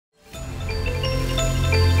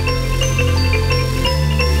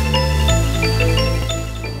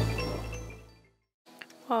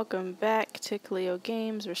welcome back to Cleo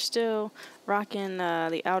Games. We're still rocking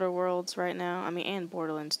the Outer Worlds right now. I mean, and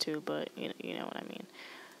Borderlands too, but you know what I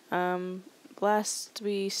mean. Last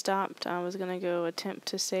we stopped, I was gonna go attempt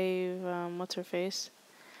to save what's her face.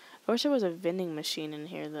 I wish there was a vending machine in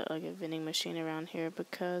here, like a vending machine around here,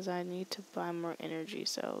 because I need to buy more energy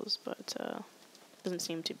cells, but doesn't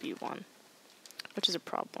seem to be one, which is a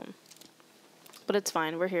problem. But it's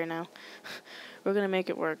fine. We're here now. We're gonna make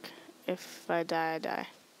it work. If I die, I die.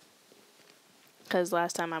 Because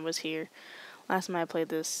last time I was here, last time I played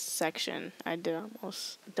this section, I did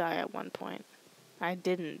almost die at one point. I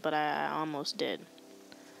didn't, but I almost did.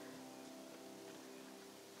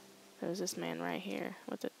 There's this man right here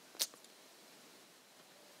with it.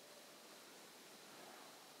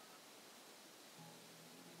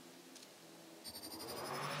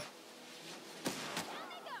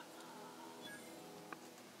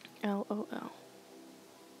 LOL.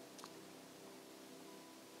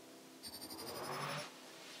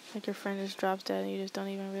 Like your friend just drops dead and you just don't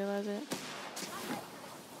even realize it.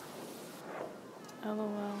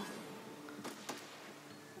 LOL.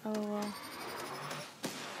 LOL.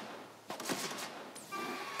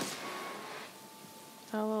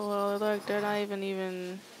 LOL. Look, they're not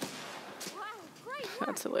even.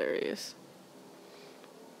 That's hilarious.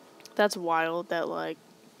 That's wild that, like,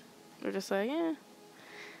 they're just like, yeah.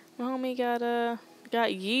 My homie got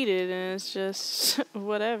yeeted and it's just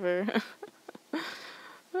whatever.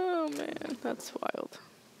 Oh man, that's wild.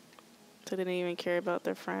 So they didn't even care about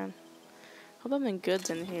their friend. Hold on, goods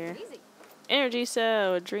in here. Energy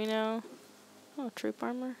cell, Adreno. Oh, troop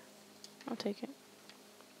armor. I'll take it.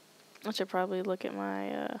 I should probably look at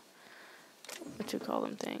my what you call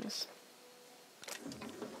them things.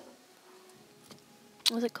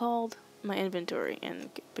 What's it called? My inventory and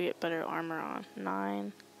get better armor on.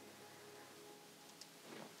 9.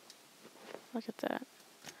 Look at that.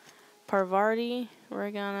 Parvati,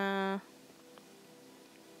 we're gonna.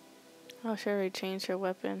 Oh, she already changed her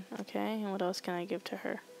weapon. Okay, and what else can I give to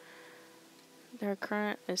her? Her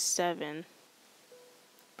current is 7,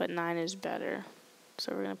 but 9 is better.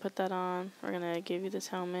 So we're gonna put that on. We're gonna give you this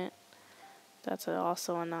helmet. That's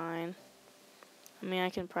also a 9. I mean, I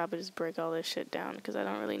can probably just break all this shit down because I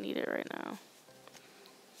don't really need it right now.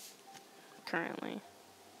 Currently.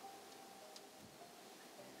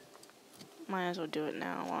 Might as well do it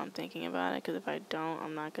now while I'm thinking about it, because if I don't,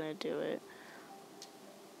 I'm not gonna do it.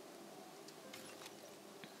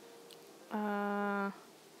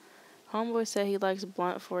 Homeboy said he likes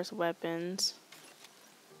blunt force weapons.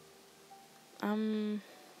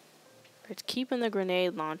 It's keeping the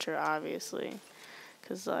grenade launcher, obviously,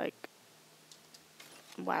 because, like,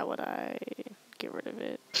 why would I get rid of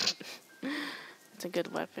it? It's a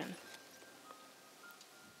good weapon.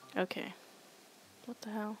 Okay. What the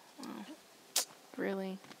hell? Oh.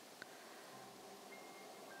 Really?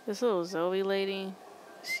 This little Zoe lady,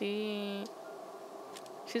 she's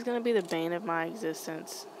gonna be the bane of my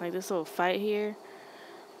existence. Like, this little fight here,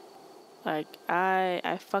 like,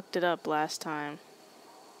 I fucked it up last time.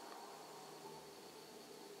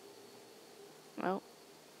 Well,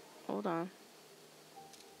 hold on.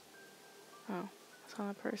 Oh, it's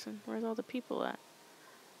not a person. Where's all the people at?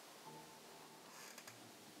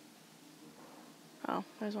 Oh,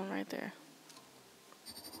 there's one right there.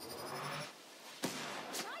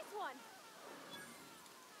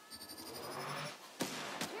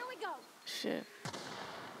 Shit.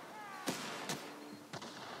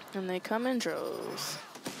 And they come in droves.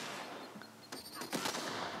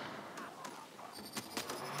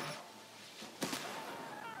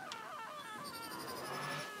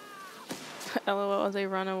 LOL as they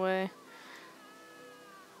run away.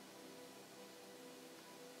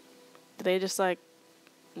 Did they just, like,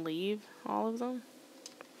 leave, all of them?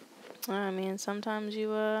 I mean, sometimes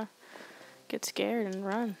you get scared and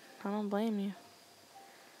run. I don't blame you.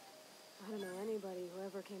 I don't know anybody who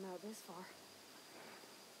ever came out this far.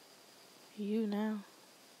 You now.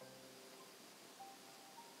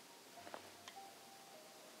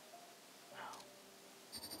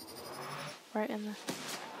 Right in the...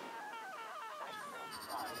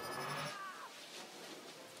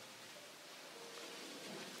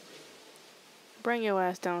 Bring your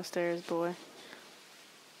ass downstairs, boy.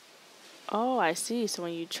 Oh, I see. So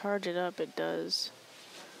when you charge it up, it does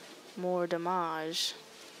more damage.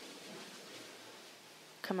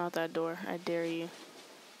 Come out that door. I dare you.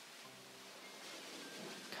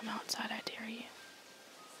 Come outside. I dare you.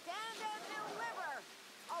 Stand and deliver.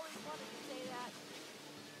 Always wanted to say that.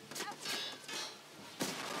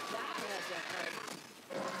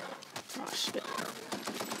 Oh, shit.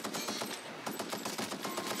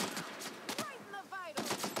 Right in the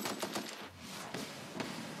vitals.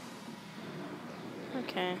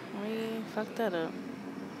 Okay, we fucked that up.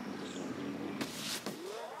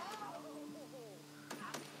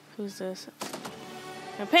 Who's this?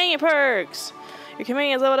 Companion perks! Your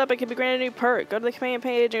companion is leveled up and can be granted a new perk. Go to the companion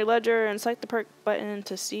page in your ledger and select the perk button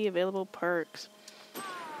to see available perks. No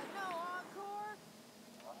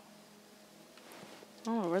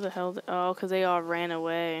encore? Oh, where the hell? Oh, because they all ran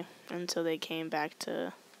away until they came back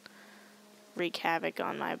to wreak havoc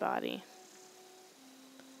on my body.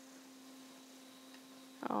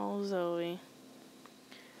 Oh, Zoe.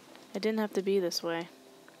 It didn't have to be this way.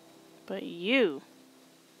 But you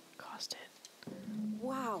caused it.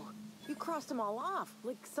 Wow, you crossed them all off,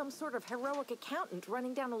 like some sort of heroic accountant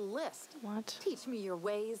running down a list. What? Teach me your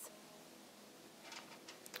ways.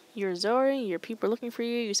 You're Zoe, your people are looking for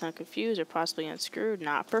you, you sound confused or possibly unscrewed.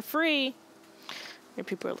 Not for free. Your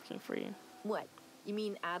people are looking for you. What? You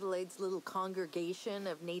mean Adelaide's little congregation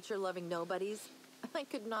of nature-loving nobodies? I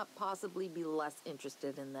could not possibly be less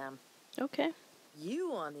interested in them. Okay.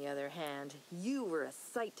 You, on the other hand, you were a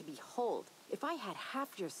sight to behold. If I had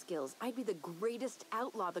half your skills, I'd be the greatest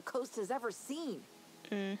outlaw the coast has ever seen.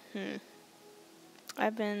 Mm-hmm.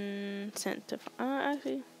 I've been sent to...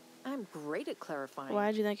 actually... I'm great at clarifying.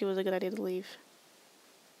 Why did you think it was a good idea to leave?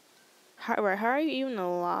 How are you even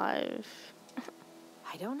alive?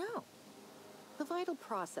 I don't know. The vital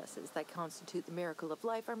processes that constitute the miracle of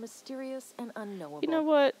life are mysterious and unknowable. You know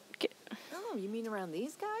what? Oh, you mean around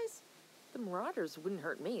these guys? The Marauders wouldn't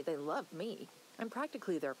hurt me. They love me. I'm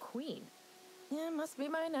practically their queen. Yeah, it must be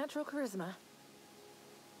my natural charisma.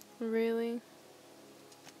 Really?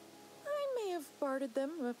 I may have bartered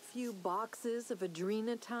them a few boxes of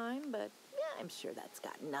Adrena time, but yeah, I'm sure that's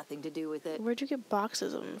got nothing to do with it. Where'd you get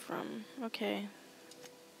boxes of them from? Okay.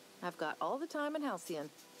 I've got all the time in Halcyon.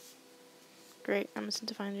 Great. I'm sent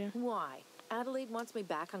to find you. Why? Adelaide wants me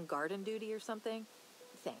back on garden duty or something?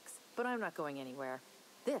 Thanks, but I'm not going anywhere.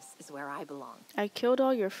 This is where I belong. I killed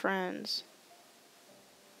all your friends.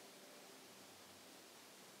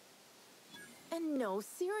 And no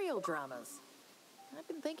serial dramas. I've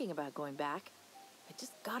been thinking about going back. I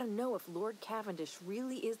just gotta know if Lord Cavendish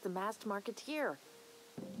really is the masked marketeer.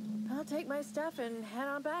 I'll take my stuff and head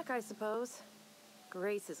on back, I suppose.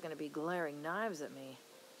 Grace is gonna be glaring knives at me,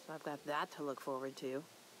 so I've got that to look forward to.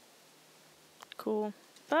 Cool.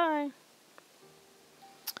 Bye.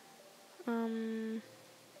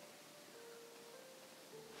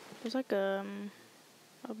 There's like a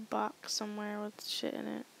box somewhere with shit in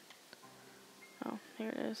it. Oh, here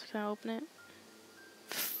it is. Can I open it?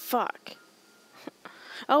 Fuck.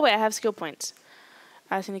 Oh wait, I have skill points.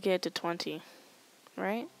 I just need to get it to 20.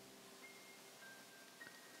 Right?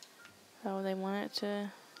 Oh, they want it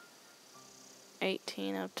to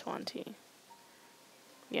 18 of 20.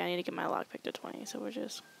 Yeah, I need to get my lockpick to 20, so we're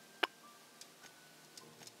just...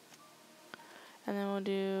 And then we'll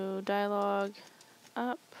do dialogue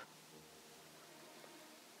up.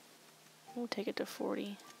 We'll take it to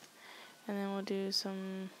 40. And then we'll do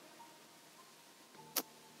some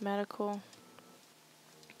medical.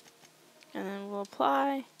 And then we'll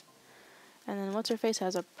apply. And then what's her face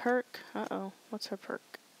has a perk. Uh-oh. What's her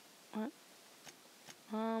perk? What?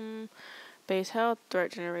 Base health,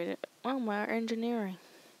 threat generated. Oh, my engineering.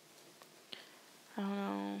 I don't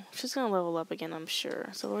know. She's gonna level up again, I'm sure.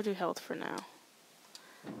 So we'll do health for now.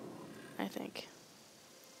 I think.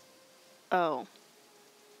 Oh.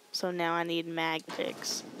 So now I need mag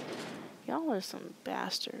picks. Y'all are some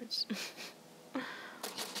bastards.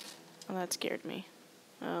 Oh, that scared me.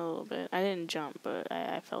 A little bit. I didn't jump, but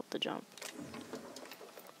I felt the jump.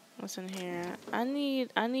 What's in here? I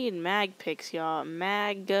need mag picks, y'all.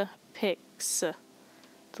 Mag picks. The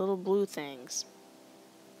little blue things.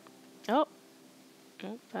 Oh.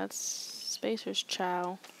 Oh, that's Spacer's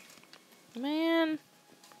chow. Man.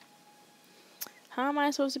 How am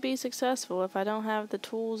I supposed to be successful if I don't have the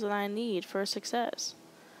tools that I need for success?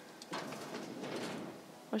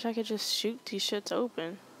 Wish I could just shoot these shits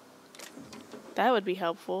open. That would be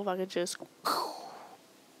helpful if I could just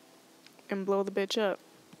and blow the bitch up.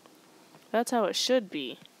 That's how it should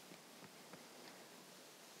be.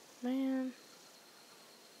 Man.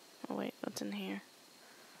 Oh wait, what's in here?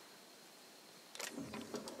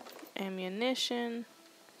 Ammunition.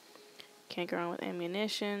 Can't go wrong with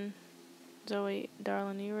ammunition. Zoe,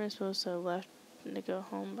 darling, you were supposed to have left to go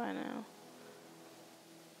home by now.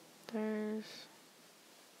 There's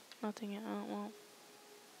nothing I don't want.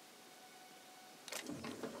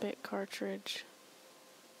 Bit cartridge.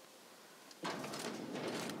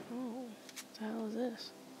 Oh, what the hell is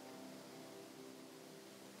this?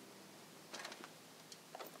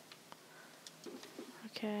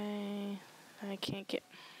 Okay, I can't get...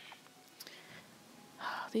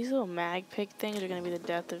 These little mag pick things are gonna be the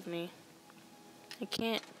death of me. I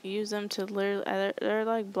can't use them to literally. They're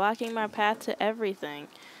like blocking my path to everything.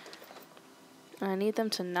 And I need them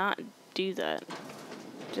to not do that.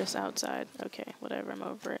 Just outside. Okay, whatever. I'm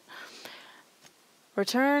over it.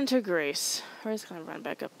 Return to Grace. We're just gonna run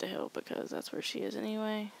back up the hill because that's where she is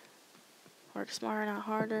anyway. Work smarter, not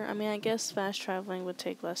harder. I mean, I guess fast traveling would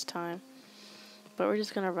take less time. But we're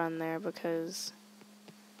just gonna run there because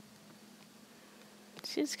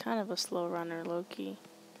she's kind of a slow runner, low-key.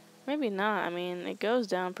 Maybe not. I mean, it goes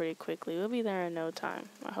down pretty quickly. We'll be there in no time,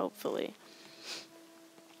 hopefully.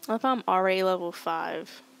 If I'm already level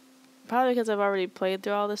 5. Probably because I've already played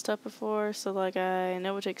through all this stuff before, so, like, I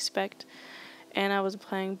know what to expect. And I was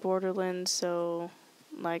playing Borderlands, so,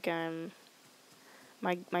 like,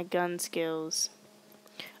 my gun skills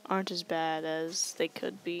aren't as bad as they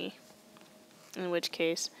could be. In which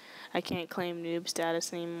case, I can't claim noob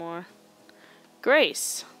status anymore.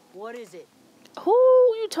 Grace! What is it? Who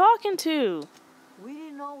you talking to? We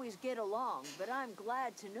didn't always get along, but I'm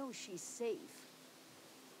glad to know she's safe.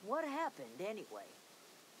 What happened anyway?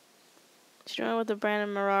 She joined with the band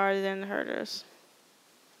of Marauders and hurt us.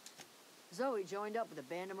 Zoe joined up with a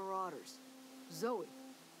band of marauders. Zoe.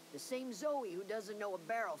 The same Zoe who doesn't know a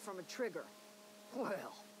barrel from a trigger.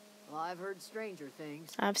 Well, I've heard stranger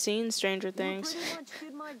things. I've seen Stranger Things. You pretty much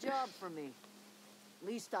did my job for me.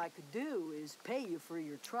 Least I could do is pay you for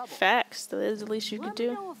your trouble. Facts. That is the least you could Let do.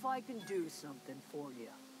 me know if I can do something for you.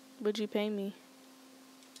 Would you pay me?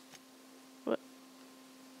 What?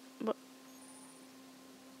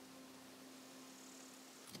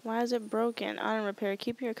 Why is it broken? Auto repair.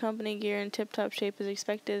 Keep your company gear in tip-top shape as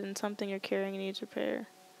expected and something you're carrying needs repair.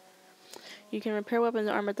 You can repair weapons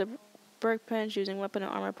and armor at the workbench using weapon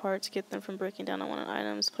and armor parts. Get them from breaking down unwanted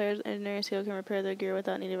items. Players with engineering skill can repair their gear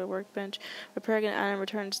without needing a workbench. Repairing an item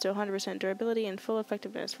returns to 100% durability and full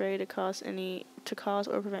effectiveness, ready to cause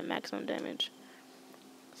or prevent maximum damage.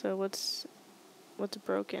 So what's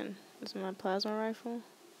broken? Is it my plasma rifle?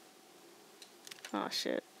 Oh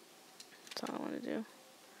shit. That's all I want to do.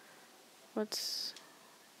 What's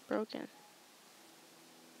broken?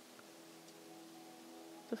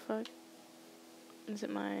 The fuck? Is it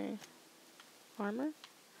my armor?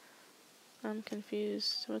 I'm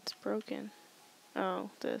confused. What's broken? Oh,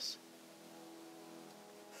 this.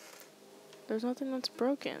 There's nothing that's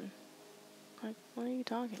broken. Like, what are you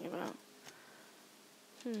talking about?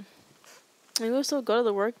 I mean, we'll still go to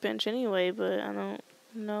the workbench anyway, but I don't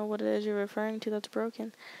know what it is you're referring to that's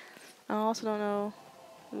broken. I also don't know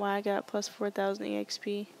why I got plus 4,000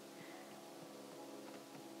 EXP.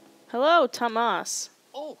 Hello, Tomas.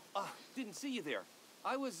 Oh, didn't see you there.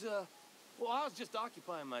 I was just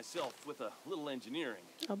occupying myself with a little engineering.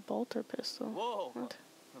 A bolter pistol. Whoa, What?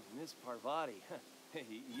 Miss Parvati. Hey,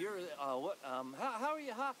 you're, how are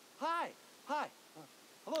you? Hi.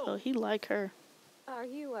 Hello. Oh, he like her. Are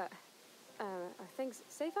you, are things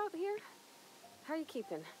safe out here? How are you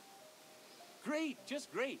keeping? Great,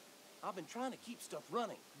 just great. I've been trying to keep stuff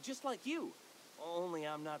running, just like you. Only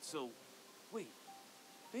I'm not so... Wait,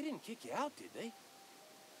 they didn't kick you out, did they?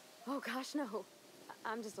 Oh, gosh, no.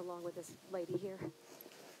 I'm just along with this lady here.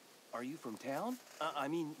 Are you from town? I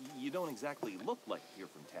mean, you don't exactly look like you're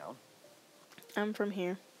from town. I'm from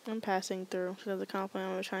here. I'm passing through. She does a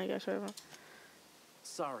compliment. I'm trying to get her.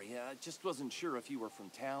 Sorry, I just wasn't sure if you were from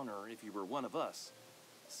town or if you were one of us.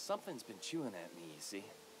 Something's been chewing at me, you see.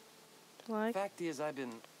 Like? Fact is, I've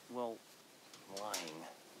been, well, lying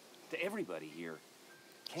to everybody here.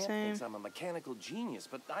 Camp Same. thinks I'm a mechanical genius,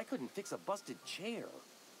 but I couldn't fix a busted chair.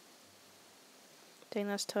 Dang,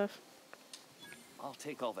 that's tough. I'll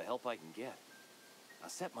take all the help I can get. I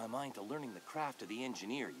set my mind to learning the craft of the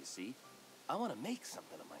engineer, you see. I want to make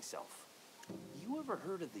something of myself. You ever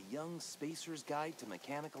heard of the Young Spacer's Guide to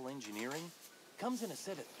Mechanical Engineering? Comes in a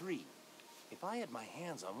set of 3. If I had my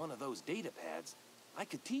hands on one of those data pads, I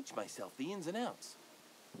could teach myself the ins and outs.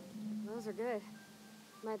 Those are good.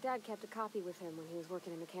 My dad kept a copy with him when he was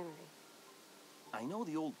working in the cannery. I know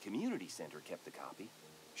the old community center kept a copy.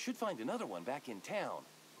 Should find another one back in town.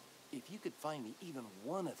 If you could find me even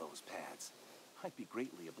one of those pads, I'd be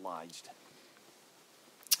greatly obliged.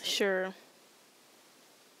 Sure.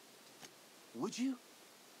 Would you?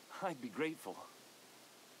 I'd be grateful.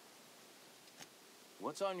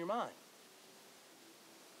 What's on your mind?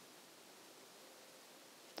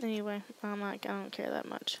 Anyway, I don't care that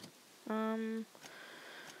much. Turn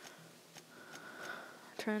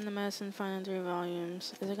the medicine, find 3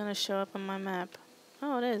 volumes. Is it gonna show up on my map?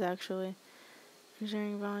 Oh, it is actually.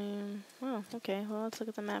 Engineering volume. Oh, okay. Well, let's look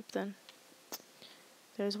at the map then.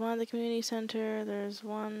 There's one at the community center. There's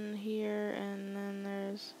one here, and then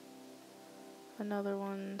there's another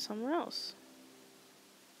one somewhere else.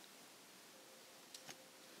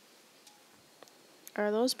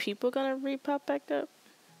 Are those people gonna re-pop back up?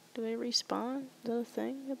 Do they respawn? Is that a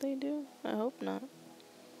thing that they do? I hope not.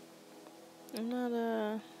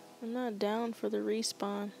 I'm not down for the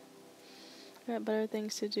respawn. I got better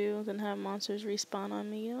things to do than have monsters respawn on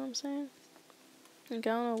me, you know what I'm saying? Like,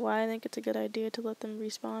 I don't know why I think it's a good idea to let them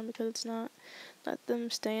respawn, because it's not. Let them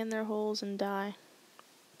stay in their holes and die.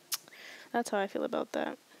 That's how I feel about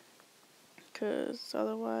that. Because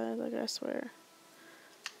otherwise, like, I swear.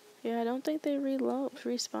 Yeah, I don't think they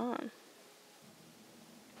respawn.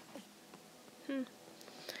 I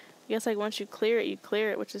guess, like, once you clear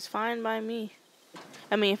it, which is fine by me.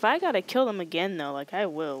 I mean, if I gotta kill them again, though, like, I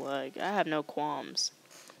will. Like, I have no qualms.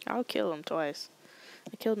 I'll kill them twice.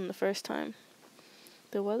 I killed them the first time.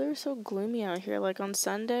 The weather is so gloomy out here. Like, on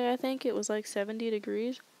Sunday, I think, it was, like, 70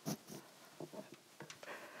 degrees.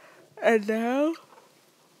 And now,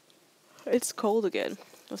 it's cold again.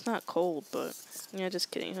 It's not cold, but... Yeah,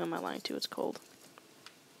 just kidding. Who am I lying to? It's cold.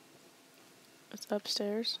 It's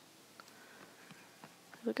upstairs.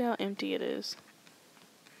 Look how empty it is.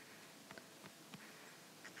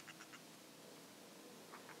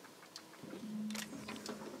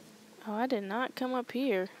 Oh, I did not come up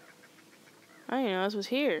here. I didn't know this was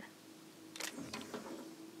here.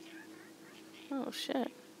 Oh,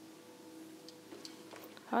 shit.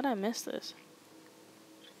 How'd I miss this?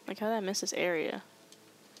 Like, how'd I miss this area?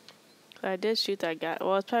 'Cause I did shoot that guy.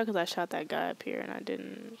 Well, it's probably because I shot that guy up here and I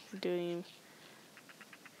didn't do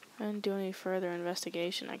any further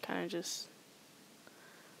investigation. I kind of just...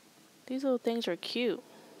 These little things are cute.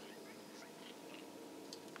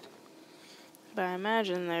 But I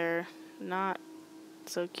imagine they're not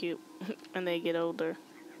so cute when they get older.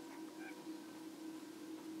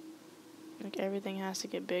 Like, everything has to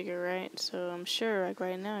get bigger, right? So I'm sure, like,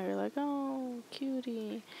 right now you're like, oh,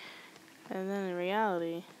 cutie. And then in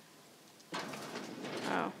reality...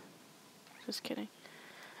 Oh. Just kidding.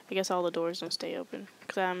 I guess all the doors don't stay open.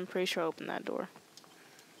 Because I'm pretty sure I opened that door.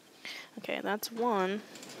 Okay, that's one.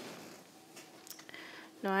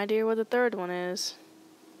 No idea what the third one is.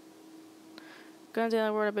 Guns in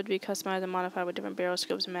the world are able to be customized and modified with different barrel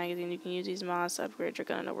scopes and magazines. You can use these mods to upgrade your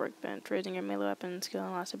gun in a workbench. Raising your melee weapon skill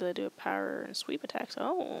unlocks the ability to do power and sweep attacks.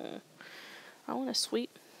 Oh. I want to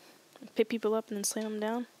sweep. Pick people up and then slam them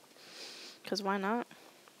down. Because why not?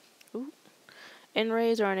 Ooh.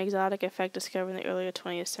 N-rays are an exotic effect discovered in the early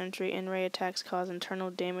 20th century. N-ray attacks cause internal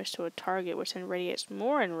damage to a target, which then radiates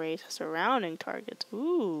more N-rays to surrounding targets.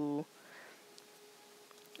 Ooh.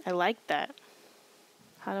 I like that.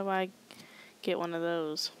 How do I get one of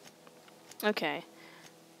those? Okay.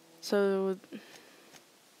 So,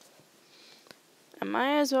 I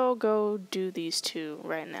might as well go do these two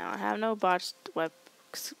right now. I have no botched web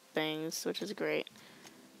things, which is great.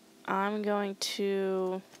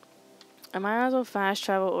 I might as well fast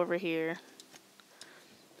travel over here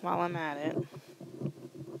while I'm at it.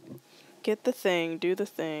 Get the thing, do the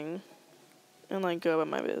thing, and like go about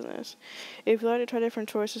my business. If you'd like to try different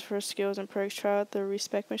choices for skills and perks, try out the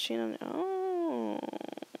respec machine. Oh,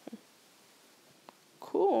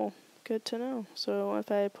 cool. Good to know. So if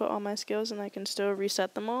I put all my skills in, I can still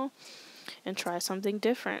reset them all and try something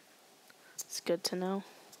different. It's good to know.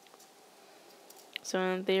 So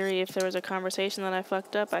in theory, if there was a conversation that I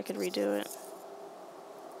fucked up, I could redo it.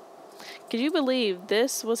 Could you believe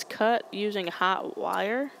this was cut using hot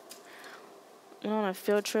wire? I went on a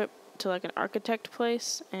field trip to like an architect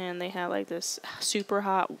place, and they had like this super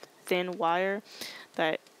hot thin wire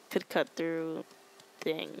that could cut through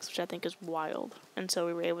things, which I think is wild. And so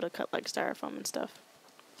we were able to cut like styrofoam and stuff,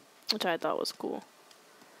 which I thought was cool.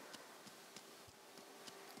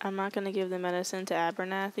 I'm not gonna give the medicine to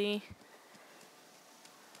Abernathy.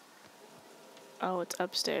 Oh, it's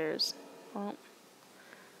upstairs. Well,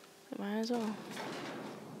 I might as well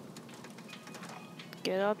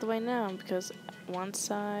get it out the way now, because once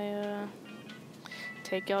I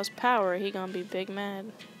take y'all's power, he gonna be big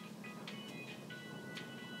mad.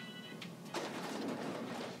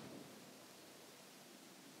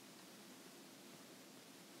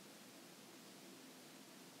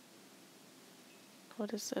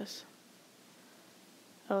 What is this?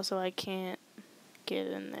 Oh, so I can't get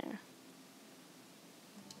in there.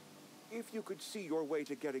 If you could see your way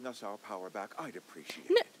to getting us our power back, I'd appreciate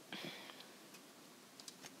it.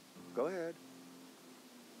 Go ahead.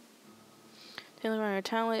 Taylor around your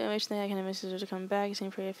town late, I wish they can have messages to come back. You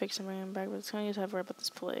seem pretty fixed and bring him back, but it's going to have to worry about this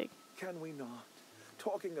plague. Can we not?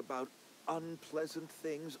 Talking about unpleasant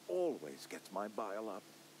things always gets my bile up.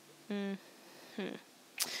 You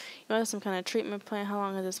want some kind of treatment plan? How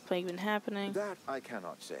long has this plague been happening? That I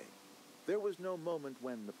cannot say. There was no moment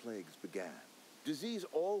when the plagues began. Disease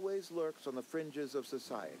always lurks on the fringes of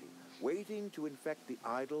society, waiting to infect the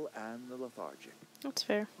idle and the lethargic. That's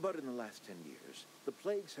fair. But in the last 10 years, the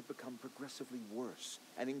plagues have become progressively worse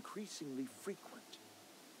and increasingly frequent.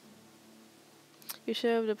 You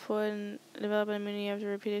should have deployed and developed an immunity after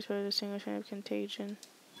repeated exposure to a single strain of contagion.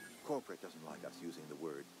 Corporate doesn't like us using the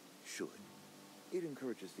word should. It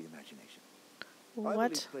encourages the imagination. I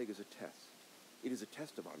What? believe plague is a test. It is a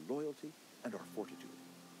test of our loyalty and our fortitude.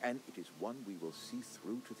 And it is one we will see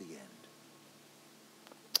through to the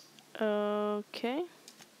end. Okay.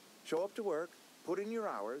 Show up to work, put in your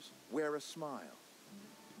hours, wear a smile.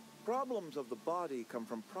 Problems of the body come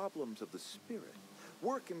from problems of the spirit.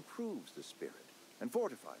 Work improves the spirit and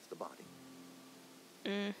fortifies the body.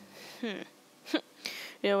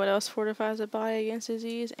 You know what else fortifies the body against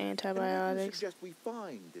disease? And I Antibiotics. suggest we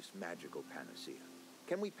find this magical panacea.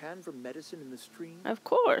 Can we pan for medicine in the stream? Of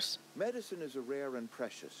course. Medicine is a rare and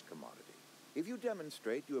precious commodity. If you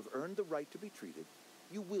demonstrate you have earned the right to be treated,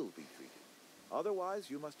 you will be treated. Otherwise,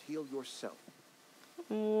 you must heal yourself.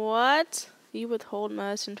 What? You withhold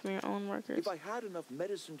medicine from your own workers. If I had enough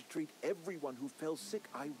medicine to treat everyone who fell sick,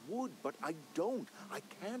 I would, but I don't. I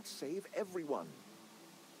can't save everyone.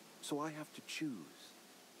 So I have to choose.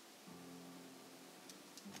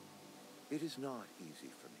 It is not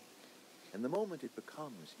easy for me. And the moment it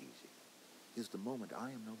becomes easy is the moment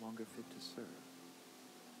I am no longer fit to serve.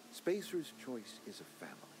 Spacer's choice is a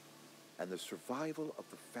family. And the survival of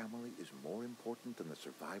the family is more important than the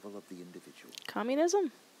survival of the individual. Communism?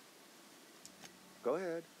 Go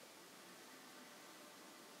ahead.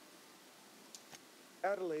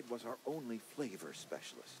 Adelaide was our only flavor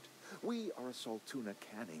specialist. We are a Saltuna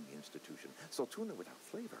canning institution. Saltuna without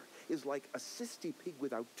flavor is like a cysty pig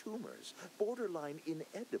without tumors, borderline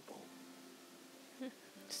inedible.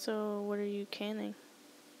 So, what are you canning?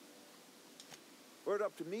 Were it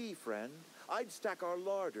up to me, friend, I'd stack our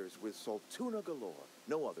larders with Saltuna galore.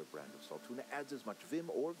 No other brand of Saltuna adds as much vim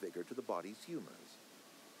or vigor to the body's humors.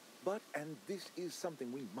 But, and this is something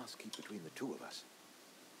we must keep between the two of us,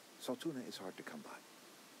 Saltuna is hard to come by.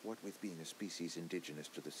 What with being a species indigenous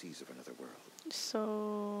to the seas of another world.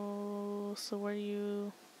 So where do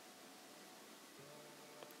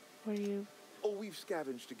you... Oh, we've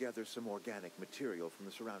scavenged together some organic material from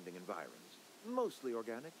the surrounding environs. Mostly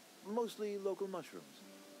organic, mostly local mushrooms.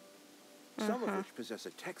 Some of which possess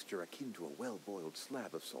a texture akin to a well-boiled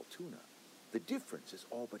slab of Saltuna. The difference is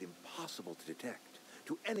all but impossible to detect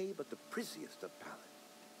to any but the prissiest of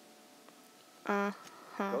palate.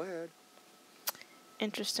 Go ahead.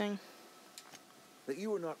 Interesting. That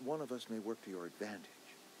you are not one of us may work to your advantage.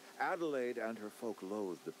 Adelaide and her folk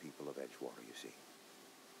loathe the people of Edgewater, you see.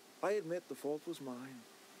 I admit the fault was mine.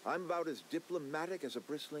 I'm about as diplomatic as a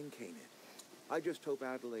bristling canid. I just hope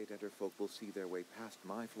Adelaide and her folk will see their way past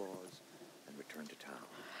my flaws and return to town.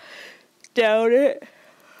 Doubt it.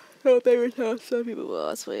 Hope they return. Some people will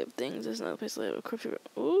lost way of things. There's no place to live.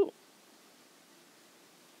 Ooh.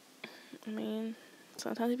 I mean,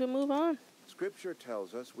 sometimes people move on. Scripture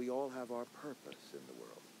tells us we all have our purpose in the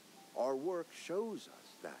world. Our work shows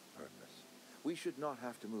us that purpose. We should not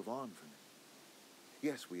have to move on from it.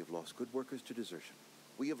 Yes, we have lost good workers to desertion.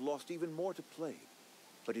 We have lost even more to plague.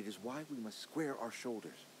 But it is why we must square our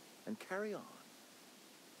shoulders and carry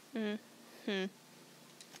on.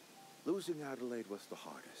 Losing Adelaide was the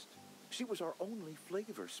hardest. She was our only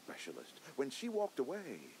flavor specialist. When she walked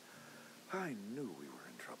away, I knew we were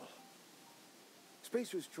in trouble.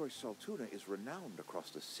 Spacer's Choice Saltuna is renowned across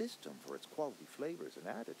the system for its quality flavors and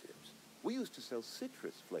additives. We used to sell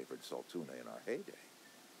citrus-flavored Saltuna in our heyday.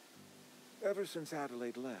 Ever since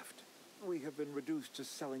Adelaide left, we have been reduced to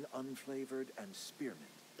selling unflavored and spearmint.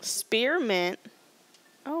 Spearmint?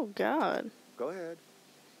 Oh, God. Go ahead.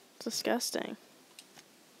 Disgusting.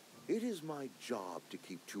 It is my job to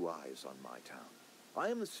keep two eyes on my town. I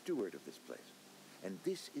am the steward of this place, and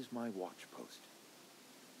this is my watch post.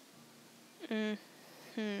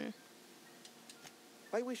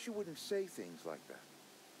 I wish you wouldn't say things like that.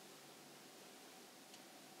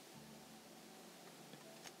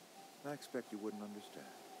 I expect you wouldn't understand.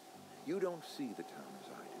 You don't see the town as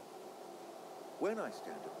I do. When I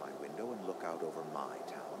stand at my window and look out over my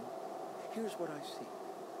town, here's what I see.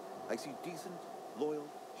 I see decent, loyal,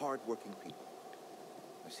 hard-working people.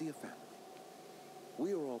 I see a family.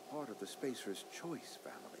 We are all part of the Spacer's Choice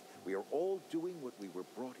family. We are all doing what we were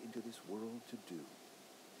brought into this world to do.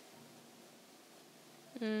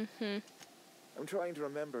 I'm trying to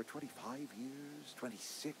remember 25 years,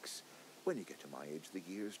 26. When you get to my age, the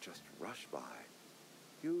years just rush by.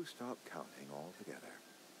 You stop counting altogether.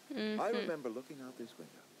 I remember looking out this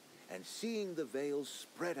window and seeing the Vale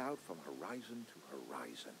spread out from horizon to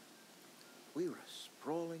horizon. We were a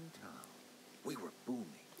sprawling town. We were booming.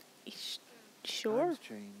 Sure. Times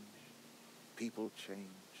change, people change,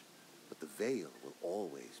 but the Vale will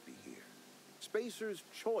always be here. Spacer's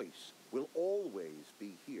Choice will always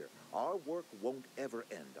be here. Our work won't ever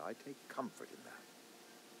end. I take comfort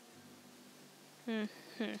in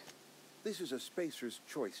that. This is a Spacer's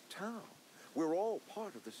Choice town. We're all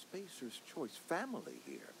part of the Spacer's Choice family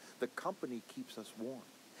here. The company keeps us warm,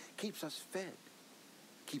 keeps us fed,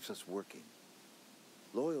 keeps us working.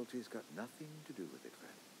 Loyalty's got nothing to do with it,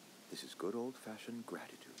 friend. This is good old-fashioned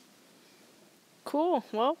gratitude. Cool.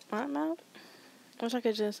 Well, I'm out. Wish I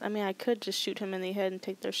could just, I could just shoot him in the head and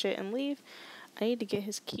take their shit and leave. I need to get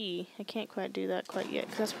his key. I can't quite do that quite yet,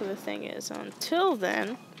 because that's where the thing is. So until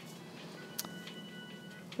then,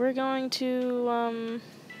 we're going to,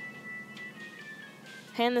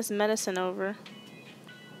 hand this medicine over.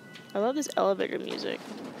 I love this elevator music.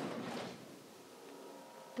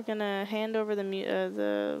 We're gonna hand over the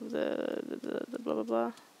blah blah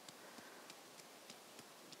blah.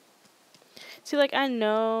 See, like, I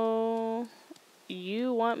know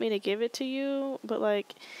you want me to give it to you, but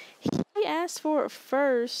like, he asked for it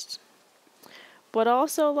first. But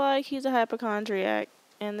also, like, he's a hypochondriac,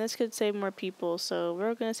 and this could save more people. So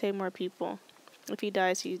we're gonna save more people. If he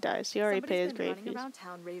dies, he dies. He already paid his grave fees. Somebody's been running around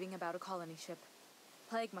town raving about a colony ship.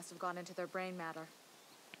 Plague must have gone into their brain matter.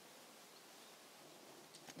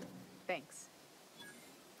 Thanks.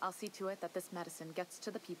 I'll see to it that this medicine gets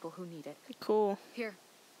to the people who need it. Cool. Here.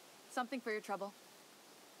 Something for your trouble.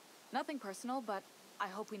 Nothing personal, but I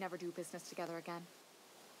hope we never do business together again.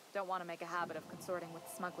 Don't want to make a habit of consorting with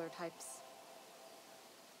smuggler types.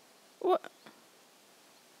 What?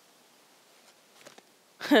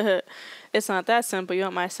 It's not that simple. You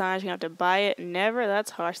want my signs, you have to buy it. Never.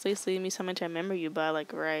 That's harsh. At least leave me something to remember you by,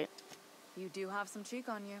 like, right. You do have some cheek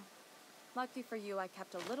on you. Lucky for you, I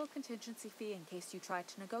kept a little contingency fee in case you tried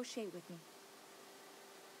to negotiate with me.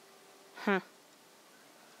 Huh.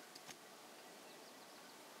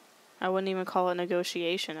 I wouldn't even call it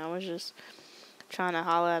negotiation. I was just trying to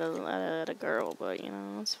holler at a girl, but you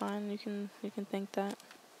know, it's fine. You can think that.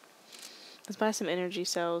 Let's buy some energy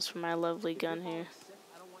cells for my lovely gun here.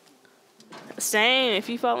 Same. If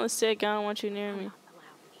you falling sick, I don't want you near me.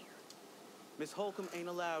 Miss Holcomb ain't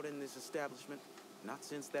allowed in this establishment. Not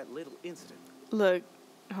since that little incident. Look,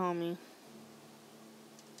 homie.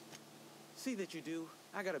 See that you do.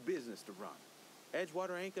 I got a business to run.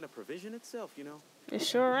 Edgewater ain't gonna provision itself, you know. It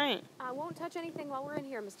sure ain't. I won't touch anything while we're in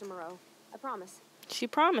here, Mr. Moreau. I promise. She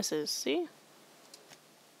promises, see?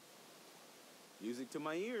 Music to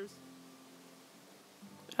my ears.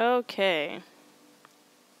 Okay.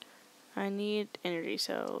 I need energy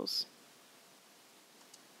cells.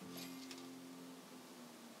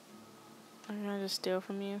 I'm gonna just steal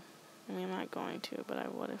from you. I mean, I'm not going to, but I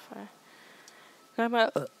would if I. How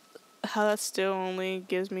about how that still only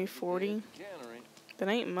gives me 40? That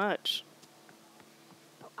ain't much.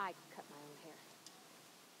 Oh, I cut my own hair.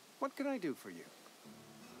 What can I do for you?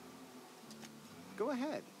 Go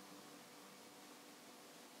ahead.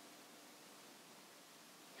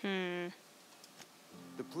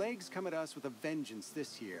 The plague's come at us with a vengeance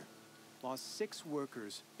this year. Lost 6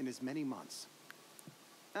 workers in as many months.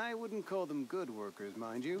 I wouldn't call them good workers,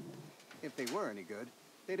 mind you. If they were any good,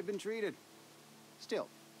 they'd have been treated. Still,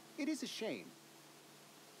 it is a shame.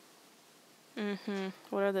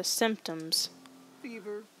 What are the symptoms?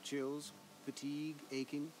 Fever, chills, fatigue,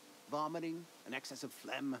 aching, vomiting, an excess of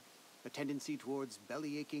phlegm, a tendency towards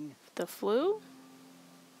belly aching. The flu?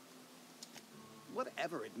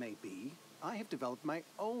 Whatever it may be, I have developed my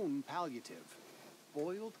own palliative.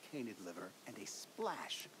 Boiled canid liver and a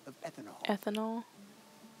splash of ethanol. Ethanol?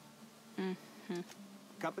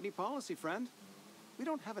 Company policy, friend. We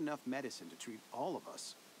don't have enough medicine to treat all of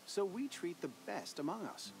us, so we treat the best among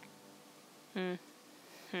us.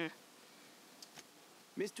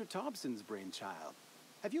 Mr. Thompson's brainchild.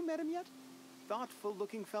 Have you met him yet?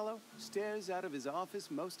 Thoughtful-looking fellow, stares out of his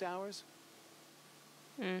office most hours.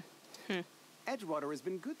 Edgewater has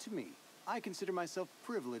been good to me. I consider myself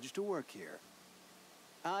privileged to work here.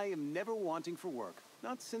 I am never wanting for work,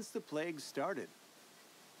 not since the plague started.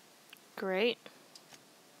 Great.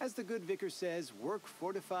 As the good vicar says, work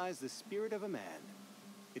fortifies the spirit of a man.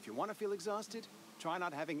 If you want to feel exhausted, try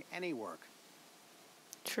not having any work.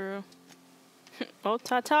 True. Well,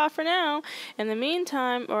 ta-ta for now. In the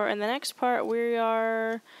meantime, or in the next part, we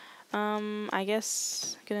are, I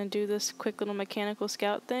guess, gonna do this quick little mechanical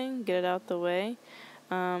scout thing, get it out the way,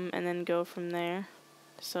 and then go from there.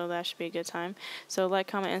 So that should be a good time. So like,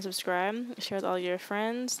 comment, and subscribe. Share with all your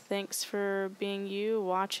friends. Thanks for being you,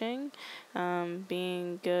 watching,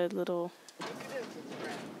 being good little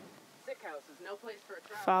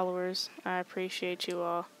followers. I appreciate you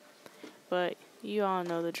all. But you all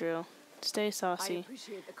know the drill. Stay I saucy.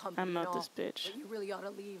 appreciate the company I'm and out all, this bitch. but you really ought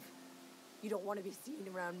to leave. You don't want to be seen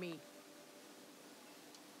around me.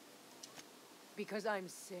 Because I'm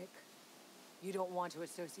sick. You don't want to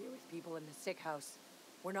associate with people in the sick house.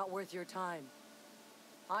 We're not worth your time.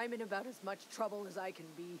 I'm in about as much trouble as I can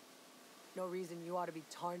be. No reason you ought to be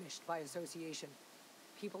tarnished by association.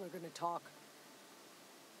 People are going to talk.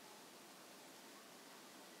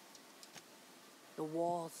 The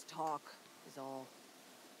walls talk, is all.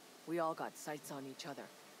 We all got sights on each other.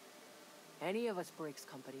 Any of us breaks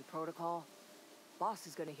company protocol, boss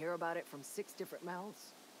is gonna hear about it from 6 different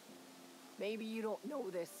mouths. Maybe you don't know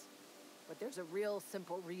this, but there's a real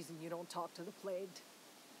simple reason you don't talk to the plagued.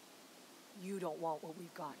 You don't want what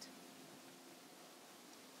we've got.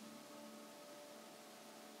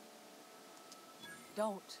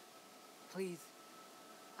 Don't. Please.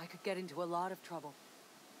 I could get into a lot of trouble.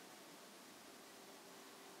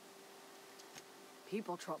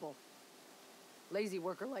 People trouble. Lazy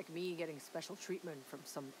worker like me getting special treatment from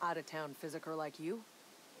some out-of-town physiker like you.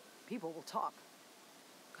 People will talk.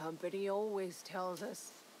 Company always tells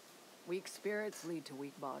us weak spirits lead to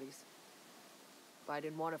weak bodies. If I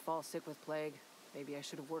didn't want to fall sick with plague, maybe I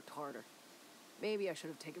should have worked harder. Maybe I should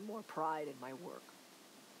have taken more pride in my work.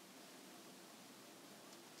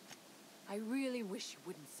 I really wish you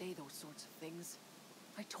wouldn't say those sorts of things.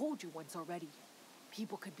 I told you once already.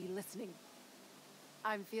 People could be listening.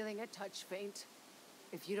 I'm feeling a touch faint.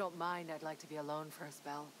 If you don't mind, I'd like to be alone for a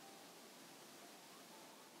spell.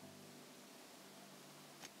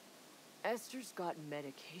 Esther's got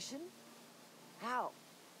medication? How?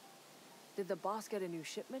 Did the boss get a new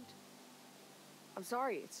shipment? I'm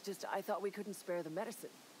sorry, it's just I thought we couldn't spare the medicine.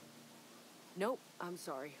 Nope, I'm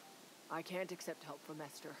sorry. I can't accept help from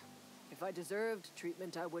Esther. If I deserved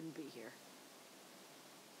treatment, I wouldn't be here.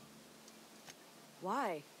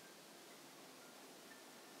 Why?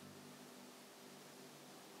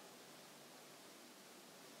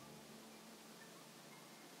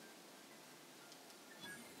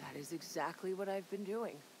 That is exactly what I've been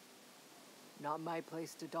doing. Not my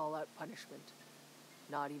place to dole out punishment.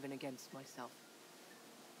 Not even against myself.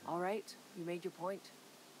 All right, you made your point.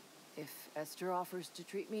 If Esther offers to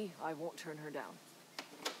treat me, I won't turn her down.